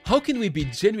How can we be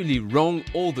genuinely wrong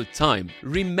all the time?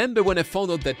 Remember when I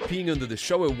found out that peeing under the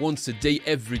shower once a day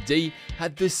every day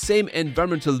had the same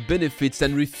environmental benefits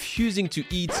than refusing to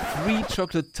eat 3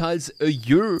 chocolate tiles a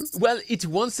year? Well, it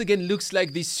once again looks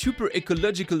like these super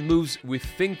ecological moves we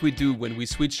think we do when we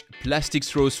switch plastic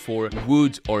straws for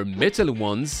wood or metal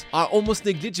ones are almost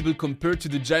negligible compared to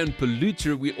the giant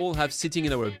polluter we all have sitting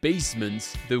in our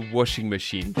basements, the washing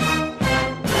machine.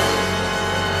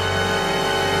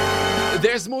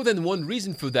 There's more than one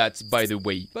reason for that, by the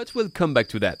way, but we'll come back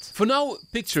to that. For now,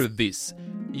 picture this.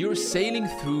 You're sailing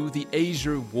through the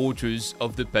azure waters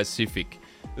of the Pacific,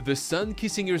 the sun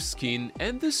kissing your skin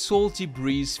and the salty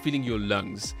breeze filling your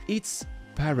lungs. It's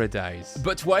paradise.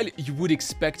 But while you would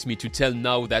expect me to tell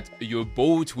now that your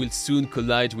boat will soon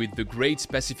collide with the Great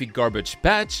Pacific Garbage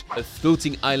Patch, a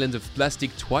floating island of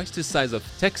plastic twice the size of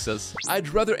Texas, I'd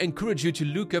rather encourage you to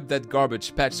look up that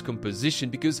garbage patch's composition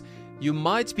because you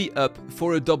might be up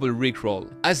for a double rickroll.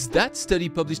 As that study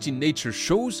published in Nature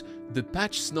shows, the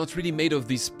patch's not really made of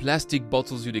these plastic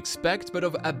bottles you'd expect, but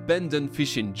of abandoned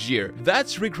fishing gear.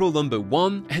 That's rickroll number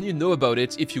 1, and you know about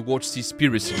it if you watch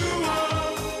Seaspiracy.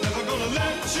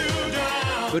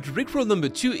 But rickroll number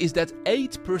 2 is that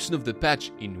 8% of the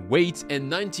patch in weight and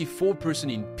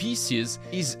 94% in pieces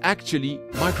is actually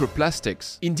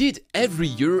microplastics. Indeed, every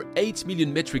year 8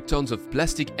 million metric tons of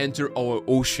plastic enter our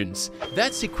oceans.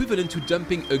 That's equivalent to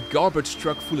dumping a garbage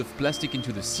truck full of plastic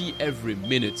into the sea every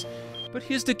minute. But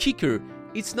here's the kicker.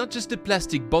 It's not just the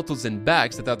plastic bottles and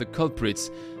bags that are the culprits.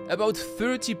 About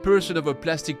 30% of our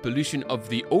plastic pollution of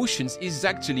the oceans is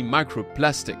actually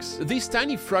microplastics. These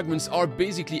tiny fragments are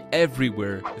basically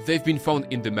everywhere. They've been found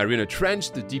in the Mariana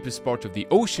Trench, the deepest part of the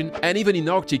ocean, and even in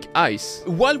Arctic ice.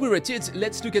 While we're at it,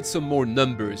 let's look at some more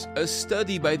numbers. A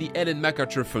study by the Ellen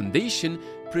MacArthur Foundation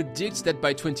predicts that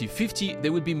by 2050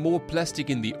 there will be more plastic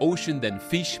in the ocean than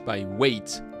fish by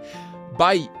weight.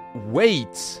 By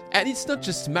weight. And it's not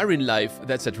just marine life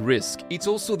that's at risk, it's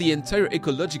also the entire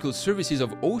ecological services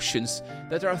of oceans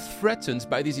that are threatened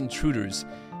by these intruders.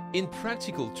 In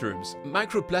practical terms,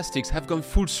 microplastics have gone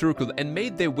full circle and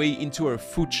made their way into our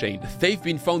food chain. They've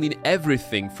been found in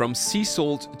everything from sea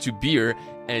salt to beer,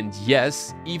 and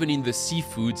yes, even in the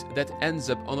seafood that ends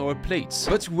up on our plates.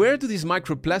 But where do these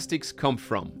microplastics come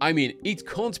from? I mean, it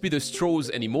can't be the straws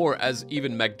anymore, as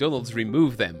even McDonald's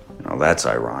removed them. Now that's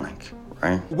ironic.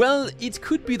 Right? Well, it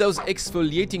could be those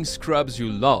exfoliating scrubs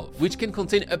you love, which can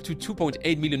contain up to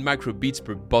 2.8 million microbeads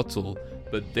per bottle.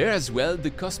 But there as well, the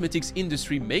cosmetics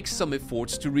industry makes some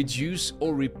efforts to reduce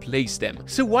or replace them.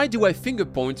 So why do I finger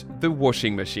point the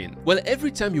washing machine? Well,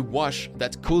 every time you wash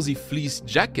that cozy fleece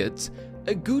jacket,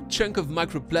 a good chunk of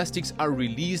microplastics are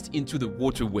released into the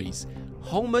waterways.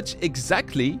 How much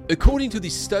exactly? According to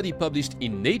this study published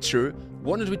in Nature,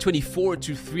 124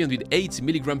 to 308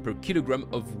 milligram per kilogram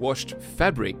of washed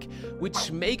fabric,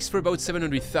 which makes for about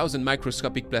 700,000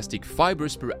 microscopic plastic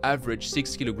fibers per average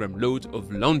 6 kilogram load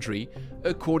of laundry,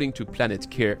 according to Planet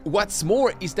Care. What's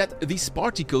more is that these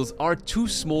particles are too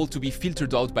small to be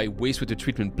filtered out by wastewater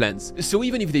treatment plants. So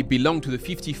even if they belong to the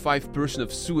 55%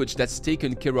 of sewage that's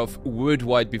taken care of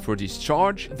worldwide before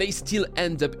discharge, they still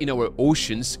end up in our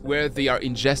oceans where they are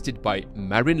ingested by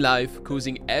marine life,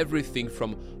 causing everything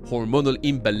from hormonal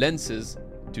imbalances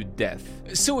to death.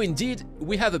 So indeed,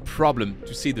 we have a problem,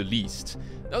 to say the least.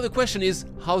 Now the question is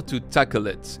how to tackle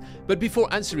it. But before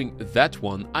answering that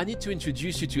one, I need to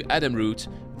introduce you to Adam Root,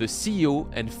 the CEO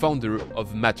and founder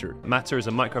of Matter. Matter is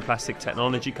a microplastic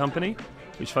technology company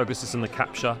which focuses on the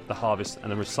capture, the harvest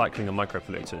and the recycling of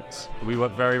micropollutants. We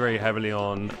work very, very heavily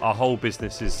on, our whole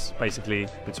business is basically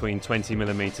between 20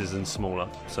 millimeters and smaller,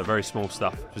 so very small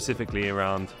stuff, specifically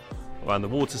around the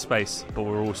water space, but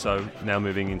we're also now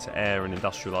moving into air and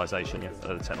industrialization of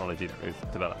the technology that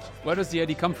we've developed. Where does the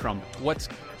idea come from? What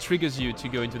triggers you to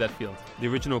go into that field? The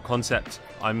original concept,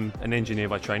 I'm an engineer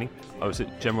by training. I was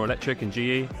at General Electric and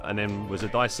GE and then was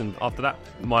at Dyson after that.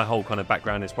 My whole kind of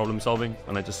background is problem solving,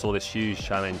 and I just saw this huge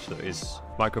challenge that is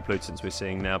micropollutants we're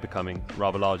seeing now becoming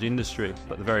rather large industry.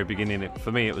 But at the very beginning,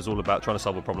 for me, it was all about trying to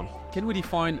solve a problem. Can we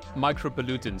define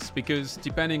micropollutants? Because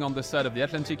depending on the side of the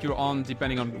Atlantic you're on,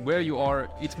 depending on where you are,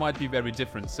 it might be very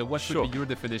different. So what should be your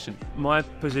definition? My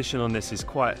position on this is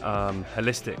quite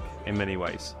holistic in many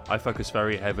ways. I focus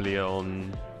very heavily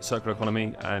on circular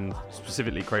economy and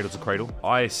specifically cradle to cradle.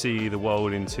 I see the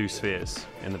world in two spheres,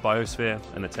 in the biosphere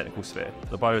and the technical sphere.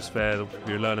 The biosphere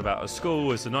we learn about at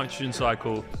school is the nitrogen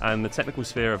cycle, and the technical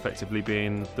sphere effectively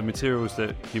being the materials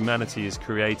that humanity has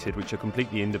created which are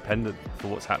completely independent for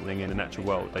what's happening in the natural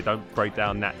world. They don't break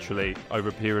down naturally over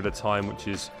a period of time which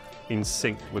is in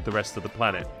sync with the rest of the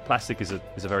planet. Plastic is a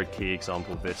very key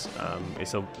example of this.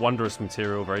 It's a wondrous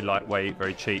material, very lightweight,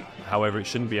 very cheap. However, it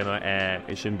shouldn't be in our air,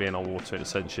 it shouldn't be in our water, it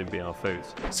certainly shouldn't be in our food.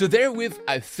 So therewith,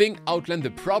 I think outline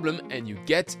the problem and you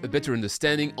get a better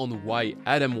understanding on why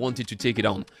Adam wanted to take it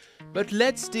on. But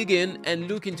let's dig in and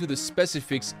look into the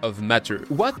specifics of Matter.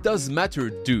 What does Matter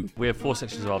do? We have 4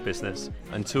 sections of our business,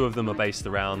 and 2 of them are based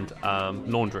around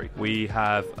laundry. We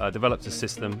have developed a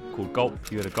system called Gulp.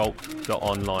 You go to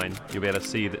gulp.online, you'll be able to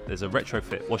see that there's a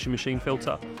retrofit washing machine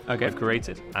filter we've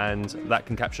created, and that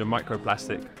can capture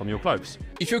microplastic from your clothes.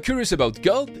 If you're curious about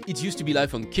Gulp, it used to be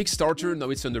live on Kickstarter, now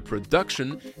it's under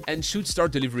production and should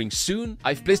start delivering soon.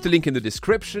 I've placed a link in the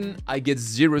description. I get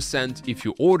 0 cents if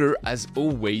you order, as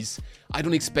always. I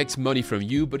don't expect money from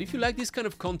you, but if you like this kind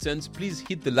of content, please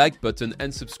hit the like button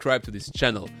and subscribe to this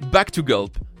channel. Back to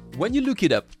Gulp. When you look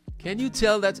it up, can you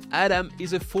tell that Adam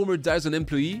is a former Dyson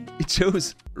employee? It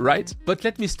shows, right? But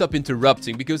let me stop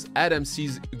interrupting because Adam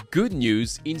sees good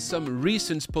news in some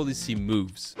recent policy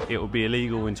moves. It will be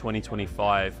illegal in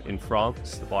 2025 in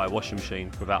France to buy a washing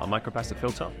machine without a microplastic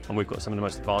filter, and we've got some of the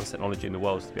most advanced technology in the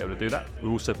world to be able to do that.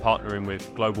 We're also partnering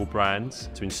with global brands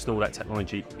to install that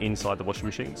technology inside the washing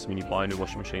machine. So when you buy a new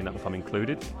washing machine, that will come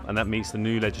included, and that meets the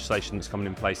new legislation that's coming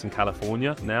in place in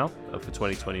California now for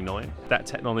 2029. That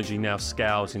technology now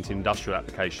scales into industrial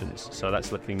applications, so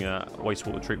that's looking at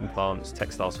wastewater treatment plants,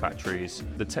 textiles factories.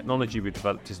 The technology we've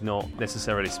developed is not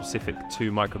necessarily specific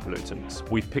to micropollutants.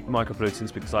 We've picked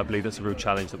micropollutants because I believe that's a real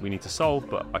challenge that we need to solve,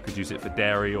 but I could use it for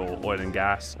dairy or oil and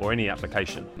gas or any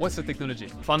application. What's the technology?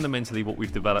 Fundamentally, what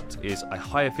we've developed is a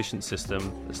high efficient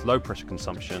system that's low pressure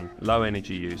consumption, low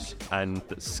energy use, and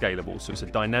that's scalable. So it's a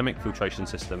dynamic filtration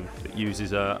system that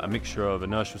uses a mixture of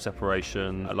inertial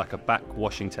separation, like a back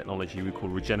washing technology we call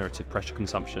regenerative pressure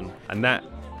consumption. And that,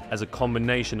 as a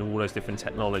combination of all those different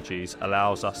technologies,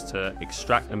 allows us to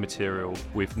extract the material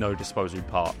with no disposable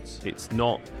parts. It's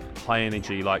not high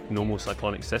energy like normal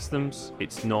cyclonic systems,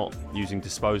 it's not using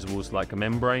disposables like a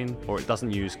membrane, or it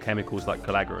doesn't use chemicals like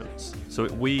coagulants. So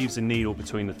it weaves a needle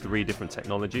between the 3 different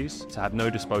technologies to have no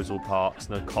disposable parts,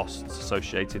 no costs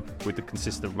associated with the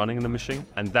consistent running of the machine.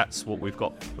 And that's what we've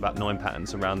got, about 9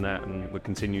 patents around that, and we're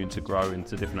continuing to grow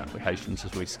into different applications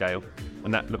as we scale.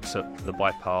 And that looks at the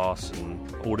bypass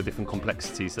and all the different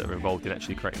complexities that are involved in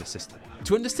actually creating a system.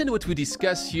 To understand what we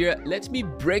discuss here, let me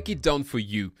break it down for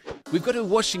you. We've got a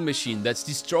washing machine that's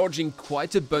discharging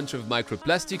quite a bunch of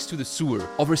microplastics to the sewer.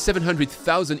 Over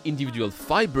 700,000 individual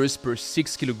fibers per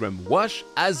 6 kilogram wash,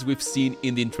 as we've seen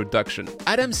in the introduction.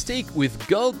 Adam's take with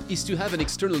Gulp is to have an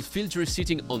external filter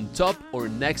sitting on top or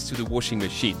next to the washing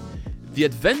machine. The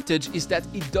advantage is that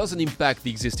it doesn't impact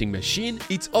the existing machine,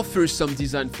 it offers some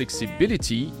design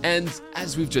flexibility, and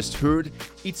as we've just heard,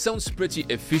 it sounds pretty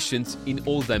efficient in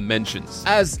all dimensions.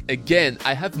 As, again,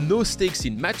 I have no stakes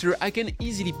in Matter, I can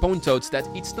easily point out that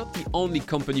it's not the only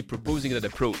company proposing that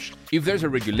approach. If there's a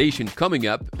regulation coming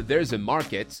up, there's a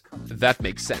market, that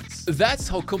makes sense. That's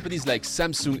how companies like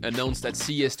Samsung announced at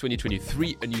CES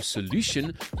 2023 a new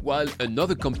solution, while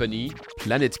another company,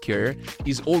 Planet Care,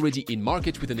 is already in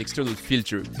market with an external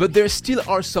filter. But there still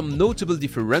are some notable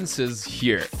differences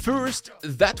here. First,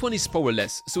 that one is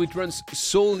powerless, so it runs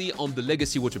solely on the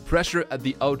legacy water pressure at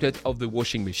the outlet of the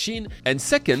washing machine. And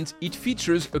second, it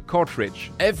features a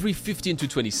cartridge. Every 15 to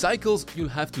 20 cycles, you'll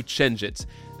have to change it.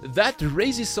 That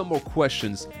raises some more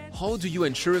questions. How do you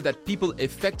ensure that people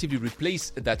effectively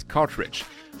replace that cartridge?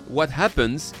 What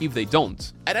happens if they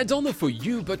don't? And I don't know for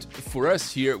you, but for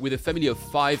us here, with a family of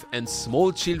 5 and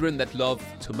small children that love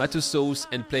tomato sauce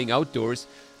and playing outdoors,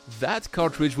 that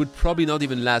cartridge would probably not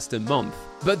even last a month.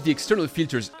 But the external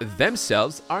filters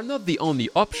themselves are not the only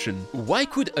option. Why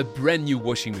could a brand new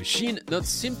washing machine not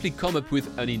simply come up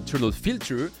with an internal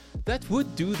filter that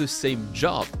would do the same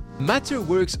job? Matter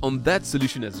works on that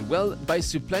solution as well by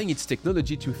supplying its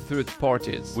technology to third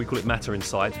parties. We call it Matter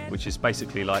Inside, which is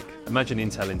basically like, imagine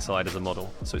Intel Inside as a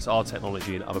model. So it's our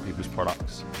technology and other people's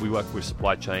products. We work with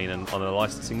supply chain and on a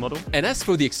licensing model. And as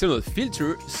for the external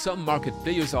filter, some market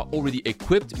players are already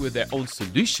equipped with their own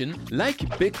solution, like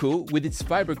Beko with its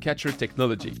fiber catcher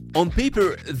technology. On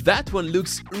paper, that one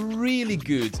looks really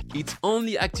good. It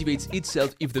only activates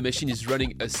itself if the machine is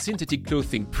running a synthetic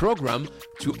clothing program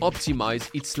to optimize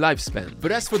its lifespan.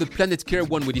 But as for the Planet Care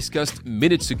one we discussed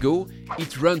minutes ago,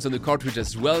 it runs on the cartridge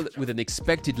as well with an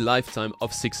expected lifetime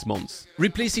of 6 months.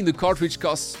 Replacing the cartridge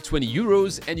costs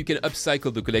 €20 and you can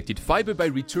upcycle the collected fiber by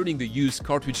returning the used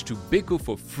cartridge to Beko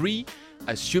for free,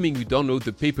 assuming you download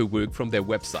the paperwork from their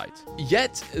website.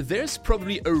 Yet, there's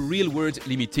probably a real-world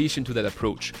limitation to that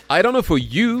approach. I don't know for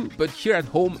you, but here at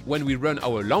home, when we run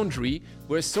our laundry,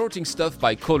 we're sorting stuff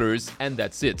by colors and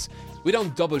that's it. We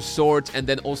don't double sort and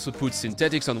then also put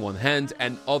synthetics on one hand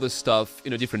and other stuff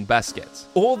in a different basket.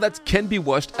 All that can be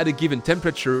washed at a given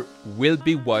temperature will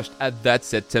be washed at that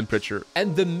set temperature.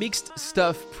 And the mixed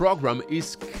stuff program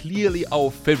is clearly our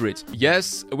favorite.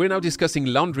 Yes, we're now discussing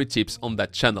laundry tips on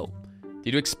that channel.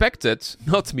 Did you expect it?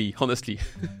 Not me, honestly.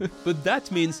 But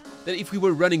that means that if we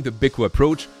were running the Beko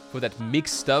approach, for that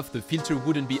mixed stuff, the filter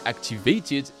wouldn't be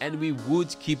activated and we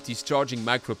would keep discharging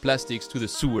microplastics to the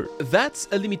sewer. That's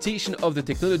a limitation of the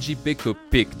technology Beko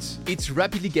picked. It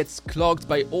rapidly gets clogged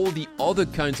by all the other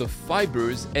kinds of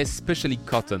fibers, especially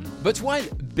cotton. But while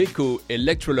Beko,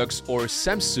 Electrolux or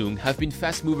Samsung have been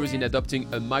fast movers in adopting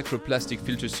a microplastic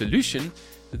filter solution,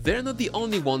 they're not the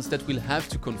only ones that will have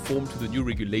to conform to the new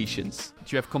regulations.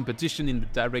 Do you have competition in the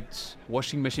direct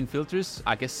washing machine filters?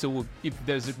 I guess so. If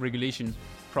there's a regulation,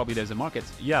 probably there's a market.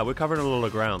 Yeah, we're covering a lot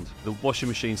of ground. The washing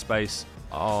machine space,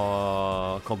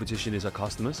 our competition is our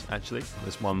customers, actually.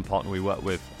 There's one partner we work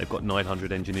with. They've got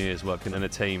 900 engineers working in a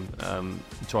team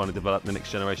trying to develop the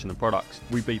next generation of products.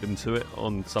 We beat them to it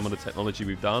on some of the technology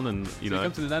we've done. And you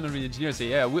come to the 900 engineers and say,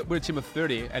 yeah, we're a team of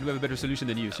 30 and we have a better solution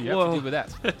than you, so you have to deal with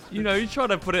that. You try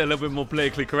to put it a little bit more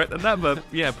politically correct than that, but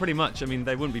yeah, pretty much. I mean,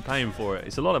 they wouldn't be paying for it.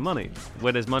 It's a lot of money.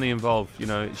 Where there's money involved,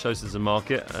 it shows there's a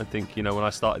market. I think, when I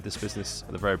started this business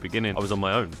at the very beginning, I was on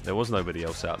my own. There was nobody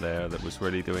else out there that was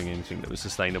really doing anything that was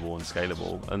sustainable and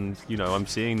scalable. And, I'm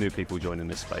seeing new people joining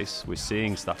this space. We're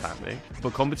seeing stuff happening.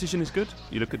 But competition is good.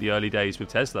 You look at the early days with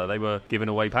Tesla, they were giving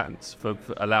away patents for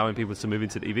allowing people to move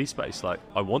into the EV space. Like,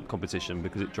 I want competition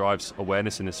because it drives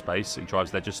awareness in this space, it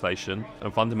drives legislation,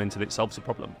 and fundamentally it solves a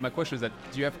problem. My question is that,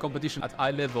 do you have competition at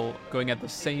eye level going at the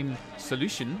same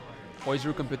solution? Or is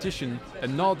your competition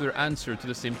another answer to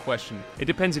the same question? It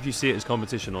depends if you see it as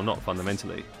competition or not,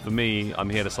 fundamentally. For me, I'm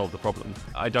here to solve the problem.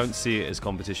 I don't see it as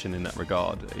competition in that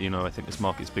regard. I think this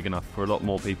market's big enough for a lot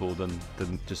more people than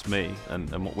just me and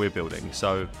what we're building.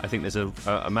 So I think there's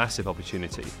a massive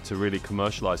opportunity to really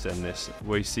commercialise in this.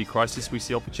 We see crisis, we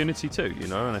see opportunity too,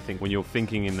 And I think when you're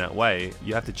thinking in that way,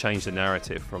 you have to change the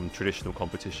narrative from traditional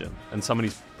competition. And some of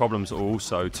these problems are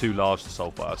also too large to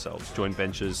solve by ourselves. Joint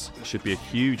ventures should be a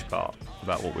huge part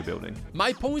about what we're building.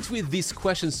 My point with these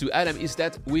questions to Adam is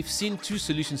that we've seen two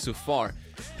solutions so far: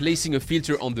 placing a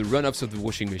filter on the run-ups of the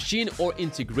washing machine or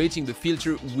integrating the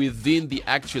filter within the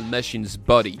actual machine's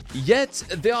body. Yet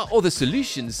there are other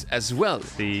solutions as well.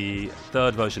 The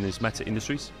third version is Meta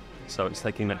Industries. So it's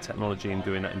taking that technology and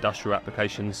doing that industrial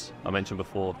applications. I mentioned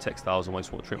before, textiles and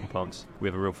wastewater treatment plants. We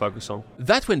have a real focus on.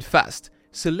 That went fast.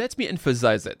 So let me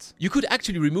emphasize it. You could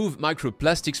actually remove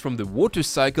microplastics from the water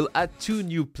cycle at two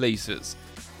new places.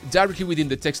 Directly within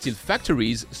the textile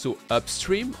factories, so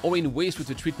upstream, or in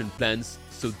wastewater treatment plants,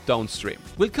 so downstream.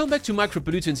 We'll come back to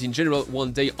micropollutants in general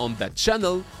one day on that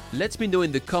channel. Let me know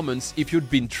in the comments if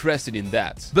you'd be interested in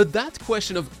that. But that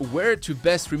question of where to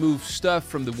best remove stuff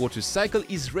from the water cycle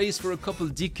is raised for a couple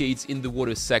decades in the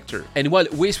water sector. And while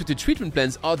wastewater treatment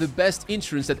plants are the best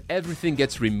insurance that everything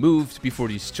gets removed before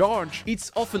discharge,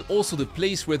 it's often also the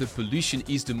place where the pollution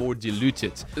is the more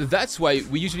diluted. That's why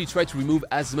we usually try to remove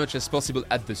as much as possible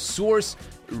at the source,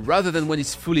 rather than when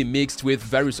it's fully mixed with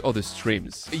various other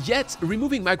streams. Yet,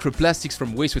 removing microplastics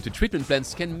from wastewater treatment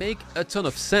plants can make a ton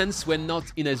of sense when not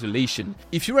in isolation.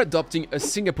 If you're adopting a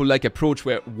Singapore-like approach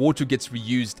where water gets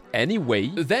reused anyway,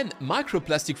 then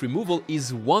microplastic removal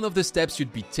is one of the steps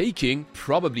you'd be taking,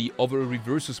 probably over a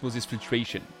reverse osmosis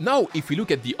filtration. Now, if we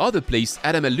look at the other place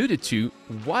Adam alluded to,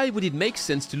 why would it make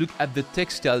sense to look at the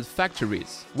textile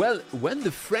factories? Well, when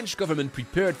the French government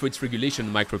prepared for its regulation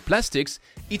on microplastics,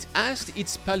 it asked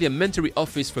its Parliamentary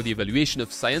Office for the Evaluation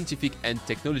of Scientific and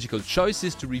Technological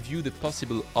Choices to review the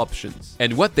possible options.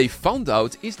 And what they found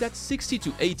out is that 60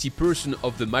 to 80%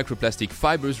 of the microplastic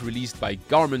fibers released by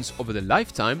garments over the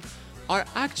lifetime are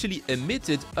actually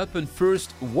emitted upon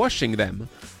first washing them.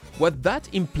 What that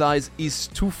implies is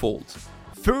twofold.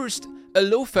 First, a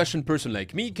low-fashion person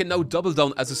like me can now double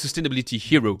down as a sustainability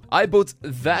hero. I bought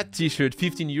that t-shirt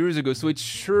 15 years ago, so it's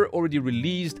sure already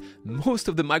released most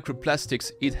of the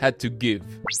microplastics it had to give.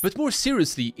 But more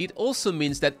seriously, it also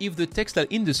means that if the textile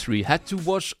industry had to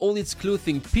wash all its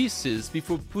clothing pieces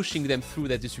before pushing them through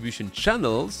their distribution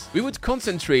channels, we would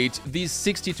concentrate these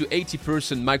 60 to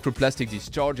 80% microplastic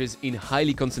discharges in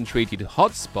highly concentrated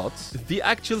hotspots, the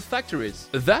actual factories.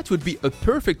 That would be a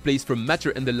perfect place for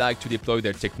Matter and the like to deploy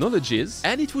their technology,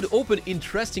 and it would open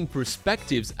interesting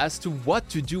perspectives as to what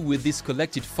to do with these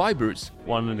collected fibers.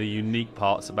 One of the unique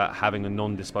parts about having a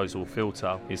non-disposable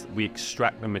filter is that we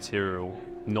extract the material,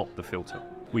 not the filter.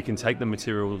 We can take the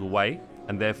material away,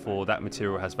 and therefore that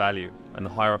material has value. And the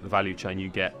higher up the value chain you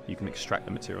get, you can extract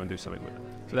the material and do something with it.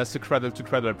 So that's the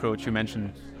cradle-to-cradle approach you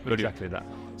mentioned earlier. Exactly that.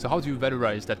 So how do you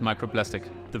valorize that microplastic?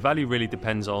 The value really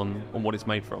depends on what it's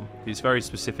made from. It's very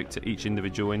specific to each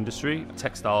individual industry.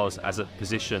 Textiles as a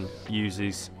position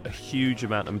uses a huge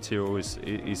amount of material,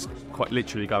 is quite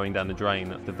literally going down the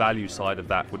drain. The value side of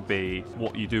that would be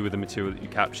what you do with the material that you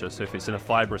capture. So if it's in a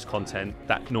fibrous content,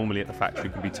 that normally at the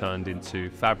factory can be turned into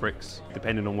fabrics,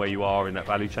 depending on where you are in that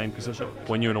value chain position.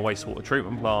 When you're in a wastewater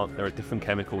treatment plant, there are different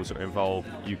chemicals that are involved.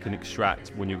 You can extract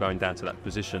when you're going down to that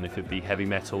position, if it be heavy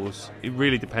metals. It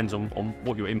really depends on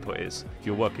what your input is. If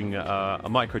you're working at a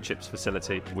microchips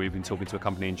facility, we've been talking to a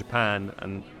company in Japan,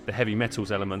 and the heavy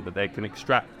metals element that they can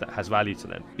extract that has value to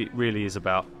them. It really is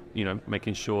about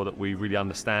making sure that we really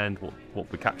understand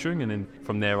what we're capturing, and then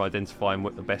from there identifying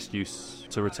what the best use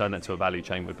to return that to a value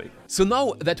chain would be. So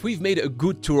now that we've made a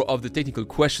good tour of the technical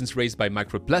questions raised by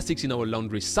microplastics in our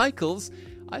laundry cycles,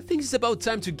 I think it's about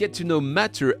time to get to know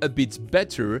matter a bit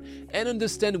better and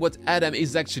understand what Adam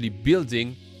is actually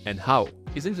building and how.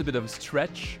 Isn't it a bit of a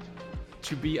stretch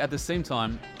to be at the same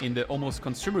time in the almost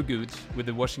consumer goods with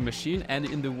the washing machine and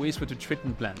in the wastewater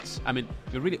treatment plants? I mean,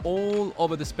 you're really all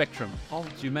over the spectrum. How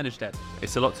do you manage that?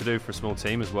 It's a lot to do for a small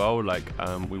team as well.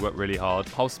 We work really hard.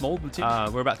 How small the team?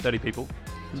 We're about 30 people.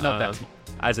 Not that small.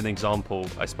 As an example,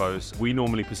 I suppose, we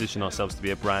normally position ourselves to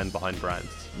be a brand behind brands.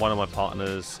 One of my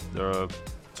partners, they're a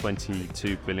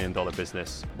 $22 billion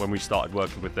business. When we started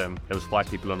working with them, there was 5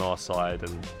 people on our side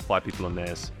and 5 people on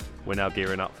theirs. We're now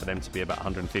gearing up for them to be about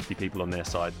 150 people on their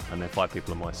side and then 5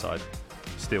 people on my side.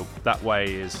 Still, that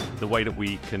way is the way that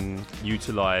we can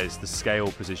utilise the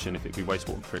scale position, if it be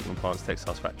wastewater treatment plants,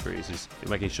 textiles factories, is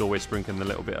making sure we're sprinkling a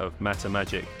little bit of matter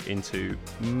magic into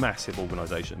massive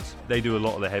organisations. They do a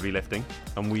lot of the heavy lifting,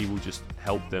 and we will just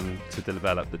help them to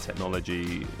develop the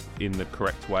technology in the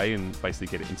correct way and basically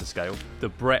get it into scale. The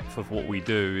breadth of what we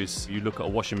do is, you look at a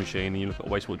washing machine and you look at a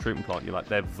wastewater treatment plant, you're like,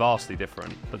 they're vastly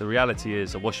different. But the reality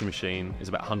is, a washing machine is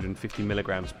about 150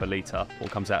 milligrams per litre,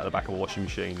 what comes out of the back of a washing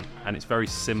machine, and it's very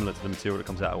similar to the material that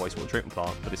comes out of a wastewater treatment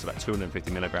plant, but it's about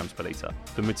 250 milligrams per litre.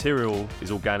 The material is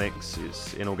organics,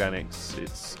 it's inorganics,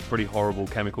 it's pretty horrible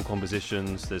chemical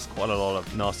compositions. There's quite a lot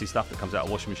of nasty stuff that comes out of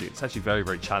a washing machine. It's actually very,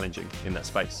 very challenging in that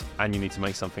space. And you need to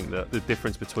make something that the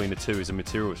difference between the two is a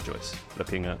materials choice.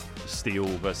 Looking at steel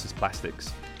versus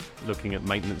plastics, looking at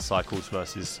maintenance cycles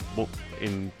versus what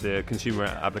in the consumer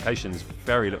applications,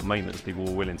 very little maintenance people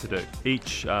were willing to do.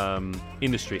 Each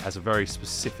industry has a very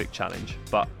specific challenge,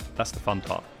 but that's the fun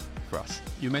part for us.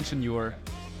 You mentioned your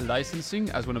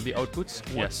licensing as one of the outputs.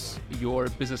 What's your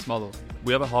business model?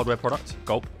 We have a hardware product,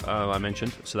 Gulp, I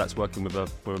mentioned, so that's working with a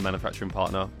manufacturing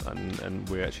partner, and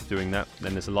we're actually doing that.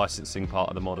 Then there's a licensing part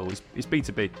of the model. It's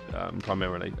B2B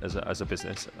primarily as a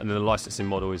business, and then the licensing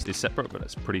model is separate, but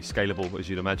it's pretty scalable, as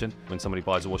you'd imagine. When somebody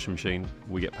buys a washing machine,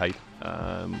 we get paid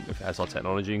if it has our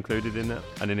technology included in that.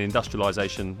 And in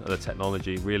industrialization of the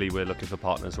technology, really we're looking for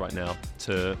partners right now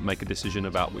to make a decision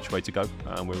about which way to go.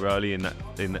 We're early in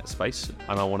that space,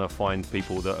 and I want to find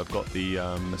people that have got the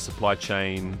supply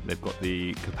chain, they've got the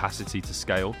capacity to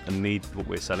scale and need what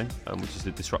we're selling, which is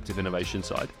the disruptive innovation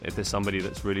side. If there's somebody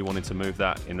that's really wanting to move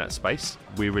that in that space,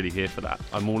 we're really here for that.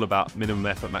 I'm all about minimum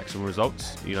effort, maximum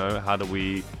results. How do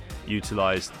we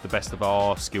utilize the best of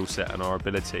our skill set and our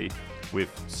ability with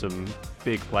some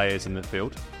big players in the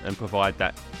field and provide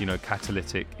that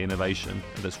catalytic innovation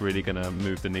that's really going to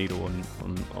move the needle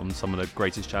on some of the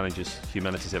greatest challenges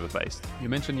humanity's ever faced. You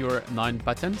mentioned your 9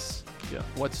 patents. Yeah.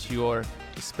 What's your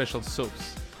special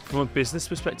sauce? From a business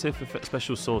perspective, a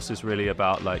special sauce is really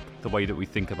about the way that we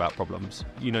think about problems.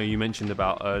 You mentioned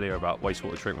earlier about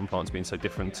wastewater treatment plants being so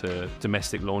different to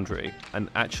domestic laundry, and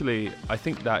actually I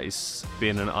think that is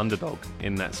being an underdog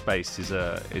in that space is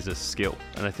a skill.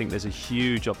 And I think there's a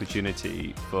huge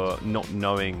opportunity for not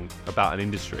knowing about an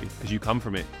industry, because you come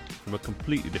from a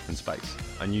completely different space,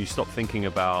 and you stop thinking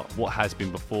about what has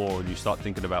been before and you start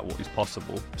thinking about what is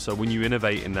possible. So when you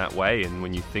innovate in that way and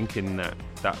when you think in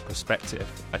that perspective,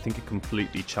 I think it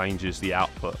completely changes the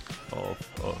output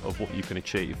of what you can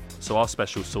achieve. So our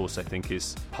special sauce, I think,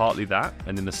 is partly that,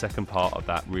 and then the second part of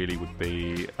that really would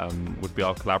be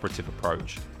our collaborative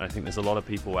approach. And I think there's a lot of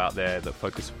people out there that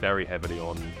focus very heavily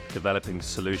on developing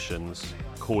solutions,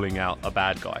 calling out a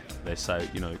bad guy. They say,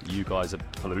 you guys are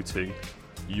polluting,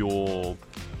 you're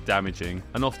damaging.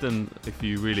 And often, if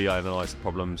you really analyse the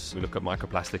problems, we look at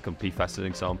microplastic and PFAS as an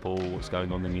example, what's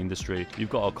going on in the industry,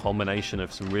 you've got a combination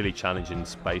of some really challenging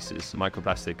spaces.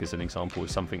 Microplastic, as an example,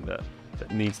 is something that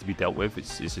that needs to be dealt with.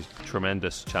 It's a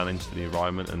tremendous challenge to the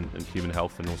environment and human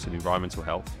health and also the environmental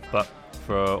health. But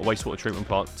for a wastewater treatment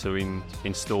plant to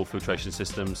install filtration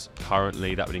systems,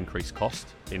 currently that would increase cost.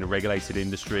 In a regulated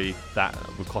industry, that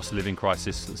with cost of living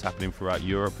crisis that's happening throughout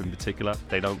Europe in particular,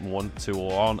 they don't want to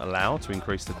or aren't allowed to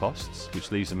increase the costs,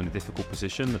 which leaves them in a difficult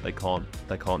position that they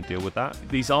can't deal with that.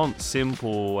 These aren't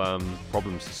simple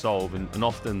problems to solve, and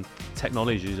often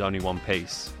technology is only one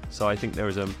piece. So I think there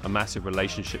is a massive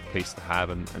relationship piece to have,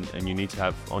 and you need to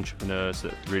have entrepreneurs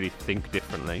that really think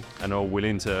differently and are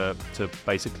willing to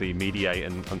basically mediate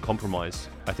and compromise.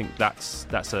 I think that's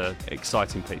an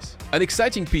exciting piece. An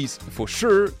exciting piece for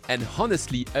sure, and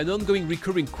honestly, an ongoing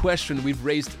recurring question we've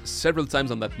raised several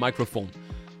times on that microphone.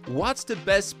 What's the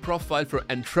best profile for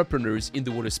entrepreneurs in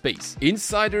the water space?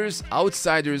 Insiders,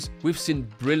 outsiders, we've seen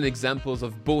brilliant examples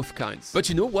of both kinds. But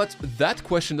you know what? That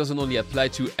question doesn't only apply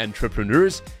to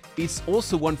entrepreneurs, it's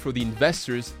also one for the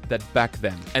investors that back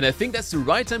them. And I think that's the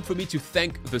right time for me to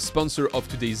thank the sponsor of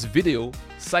today's video,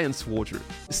 Science Water.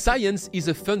 Science is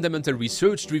a fundamental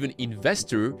research-driven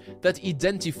investor that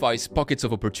identifies pockets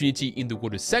of opportunity in the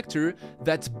water sector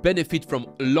that benefit from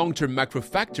long-term macro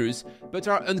factors but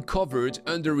are uncovered,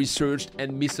 under-researched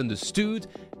and misunderstood,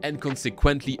 and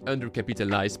consequently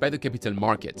undercapitalized by the capital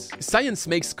markets. Science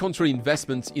makes control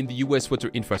investments in the US water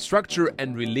infrastructure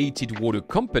and related water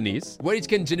companies, where it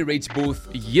can generate both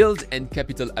yield and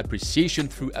capital appreciation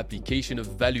through application of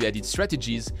value-added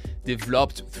strategies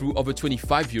developed through over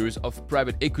 25 years of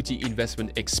private equity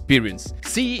investment experience.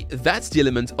 See, that's the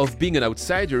element of being an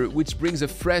outsider which brings a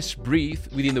fresh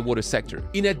breath within the water sector.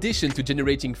 In addition to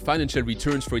generating financial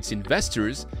returns for its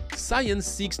investors, Science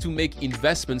seeks to make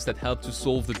investments that help to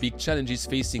solve the big challenges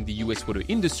facing the US water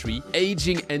industry: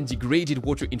 aging and degraded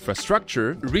water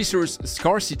infrastructure, resource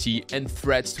scarcity, and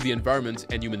threats to the environment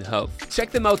and human health.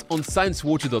 Check them out on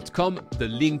sciencewater.com. The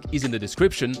link is in the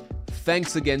description.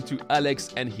 Thanks again to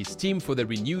Alex and his team for their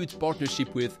renewed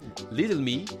partnership with Little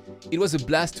Me. It was a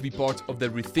blast to be part of the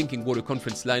Rethinking Water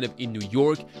Conference lineup in New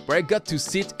York, where I got to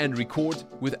sit and record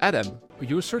with Adam.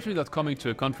 You're certainly not coming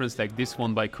to a conference like this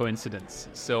one by coincidence.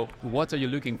 So what are you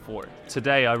looking for?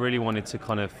 Today, I really wanted to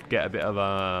kind of get a bit of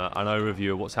an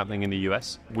overview of what's happening in the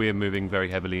US. We're moving very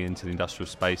heavily into the industrial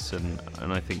space, and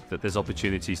I think that there's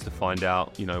opportunities to find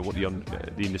out, what the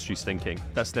industry's thinking.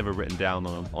 That's never written down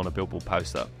on a billboard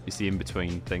poster. It's the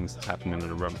in-between things that's happening in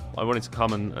the room. I wanted to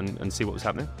come and see what was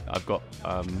happening. I've got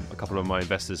a couple of my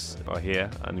investors are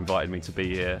here and invited me to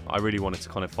be here. I really wanted to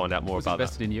kind of find out more about that.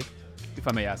 Who's invested in you, if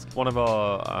I may ask? One of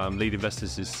our lead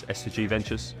investors is S10E7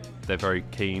 Ventures. They're very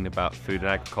keen about food and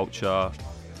agriculture.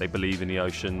 They believe in the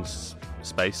oceans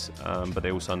space, but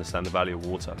they also understand the value of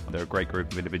water. They're a great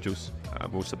group of individuals.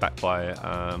 We're also backed by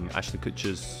Ashton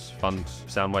Kutcher's fund,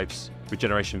 Soundwaves,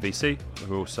 Regeneration VC,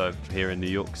 who are also here in New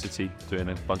York City doing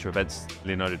a bunch of events.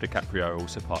 Leonardo DiCaprio are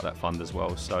also part of that fund as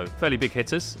well. So fairly big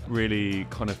hitters, really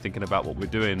kind of thinking about what we're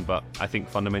doing. But I think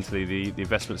fundamentally the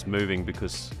investment's moving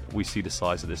because we see the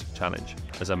size of this challenge.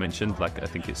 As I mentioned, I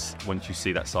think it's once you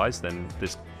see that size, then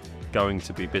there's going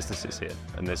to be businesses here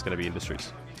and there's going to be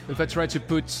industries. If I try to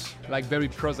put very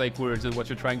prosaic words on what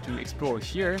you're trying to explore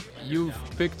here, you've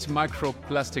picked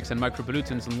microplastics and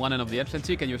micropollutants on one end of the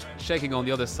Atlantic, and you're checking on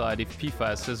the other side if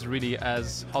PFAS is really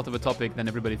as hot of a topic than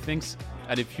everybody thinks,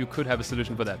 and if you could have a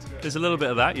solution for that. There's a little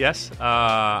bit of that, yes.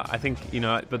 I think,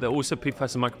 but also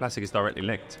PFAS and microplastic is directly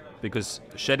linked, because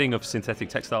shedding of synthetic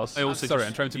textiles... I'm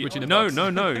trying to put you in a box.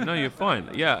 No, you're fine.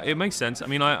 Yeah, it makes sense. I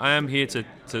mean, I am here to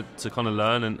kind of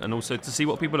learn and also to see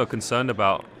what people are concerned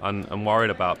about and worried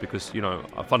about, because,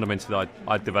 fundamentally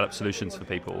I develop solutions for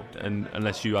people, and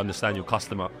unless you understand your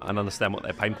customer and understand what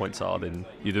their pain points are, then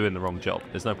you're doing the wrong job.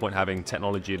 There's no point having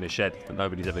technology in a shed that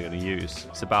nobody's ever going to use.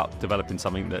 It's about developing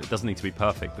something that doesn't need to be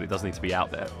perfect, but it does need to be out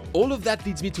there. All of that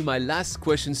leads me to my last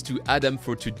questions to Adam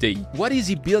for today. What is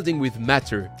he building with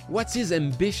Matter? What's his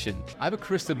ambition? I have a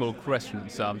crystal ball question,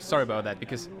 so I'm sorry about that,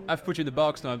 because I've put you in the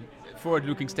box now.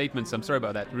 Forward-looking statements, I'm sorry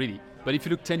about that, really. But if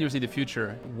you look 10 years in the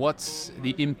future, what's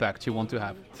the impact you want to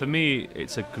have? For me,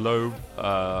 it's a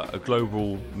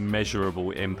global, measurable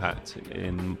impact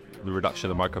in the reduction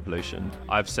of micropollution.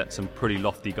 I've set some pretty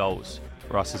lofty goals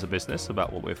for us as a business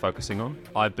about what we're focusing on.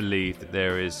 I believe that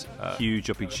there is a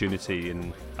huge opportunity,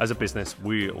 and as a business,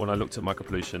 when I looked at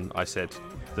micropollution, I said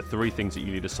the three things that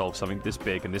you need to solve something this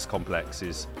big and this complex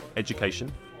is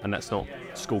education, and that's not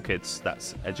school kids,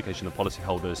 that's education of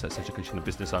policyholders, that's education of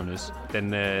business owners. Then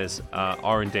there's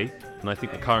R&D, and I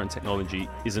think the current technology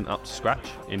isn't up to scratch.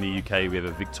 In the UK, we have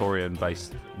a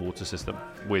Victorian-based water system.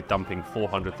 We're dumping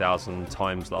 400,000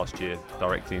 times last year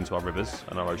directly into our rivers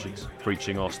and our oceans,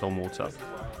 breaching our stormwater.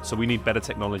 So we need better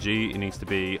technology. It needs to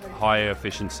be higher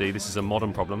efficiency. This is a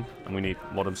modern problem, and we need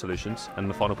modern solutions. And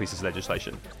the final piece is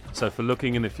legislation. So for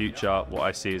looking in the future, what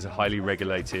I see is a highly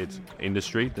regulated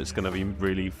industry that's going to be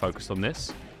really focused on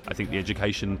this. I think the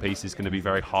education piece is going to be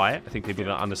very high. I think people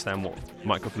don't understand what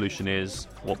micropollution is,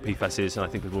 what PFAS is, and I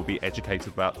think people will be educated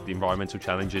about the environmental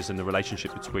challenges and the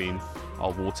relationship between our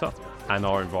water and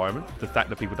our environment. The fact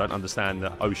that people don't understand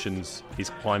that oceans is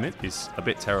climate is a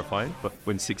bit terrifying, but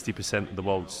when 60% of the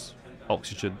world's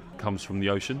oxygen comes from the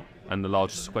ocean and the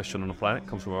largest question on the planet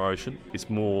comes from our ocean, it's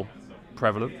more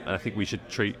prevalent, and I think we should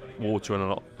treat water in a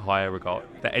lot higher regard.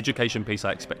 The education piece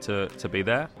I expect to be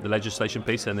there, the legislation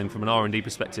piece, and then from an R&D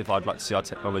perspective, I'd like to see our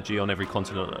technology on every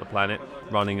continent of the planet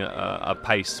running at a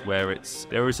pace where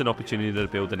there is an opportunity to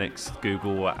build the next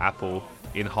Google or Apple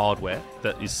in hardware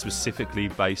that is specifically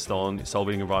based on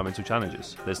solving environmental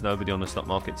challenges. There's nobody on the stock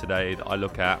market today that I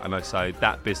look at and I say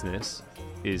that business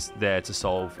is there to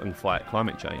solve and fight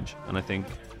climate change, and I think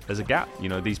there's a gap.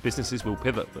 These businesses will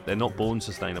pivot, but they're not born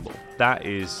sustainable. That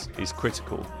is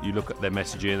critical. You look at their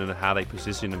messaging and how they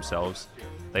position themselves.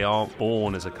 They aren't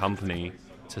born as a company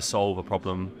to solve a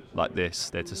problem like this.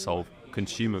 They're to solve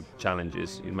consumer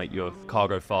challenges. You make your car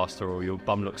go faster or your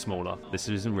bum look smaller. This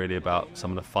isn't really about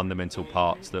some of the fundamental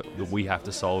parts that we have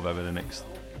to solve over the next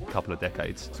couple of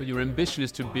decades. So your ambition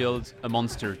is to build a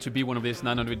monster, to be one of these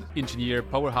 900 engineer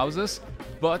powerhouses,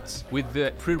 but with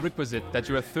the prerequisite that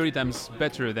you are 30 times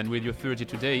better than with your 30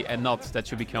 today, and not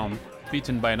that you become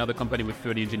beaten by another company with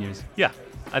 30 engineers. Yeah,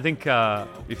 I think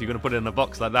if you're going to put it in a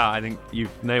box like that, I think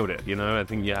you've nailed it. I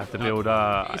think you have to build.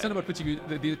 It's not about putting.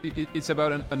 It's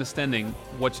about understanding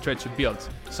what you try to build.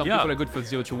 Some people are good for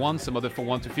 0 to 1, some other for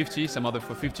 1 to 50, some other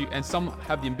for 50, and some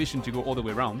have the ambition to go all the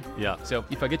way around. Yeah. So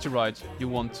if I get you right, you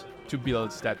want to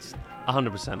build that.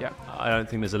 100%. Yeah. I don't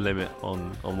think there's a limit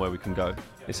on where we can go.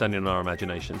 It's only in our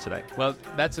imagination today. Well,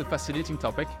 that's a fascinating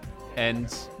topic.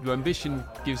 And your ambition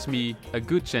gives me a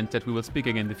good chance that we will speak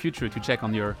again in the future to check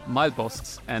on your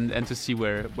mileposts and to see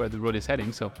where the road is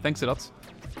heading. So thanks a lot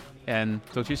and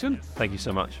talk to you soon. Thank you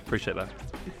so much. Appreciate that.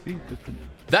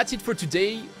 That's it for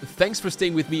today. Thanks for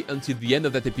staying with me until the end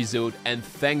of that episode, and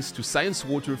thanks to Science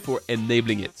Water for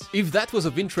enabling it. If that was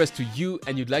of interest to you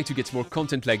and you'd like to get more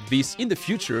content like this in the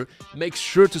future, make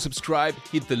sure to subscribe,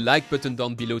 hit the like button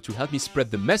down below to help me spread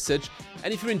the message.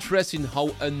 And if you're interested in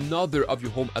how another of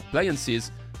your home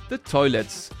appliances, the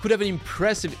toilets, could have an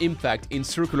impressive impact in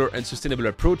circular and sustainable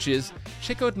approaches,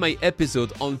 check out my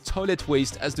episode on toilet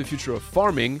waste as the future of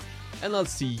farming, and I'll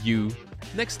see you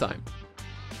next time.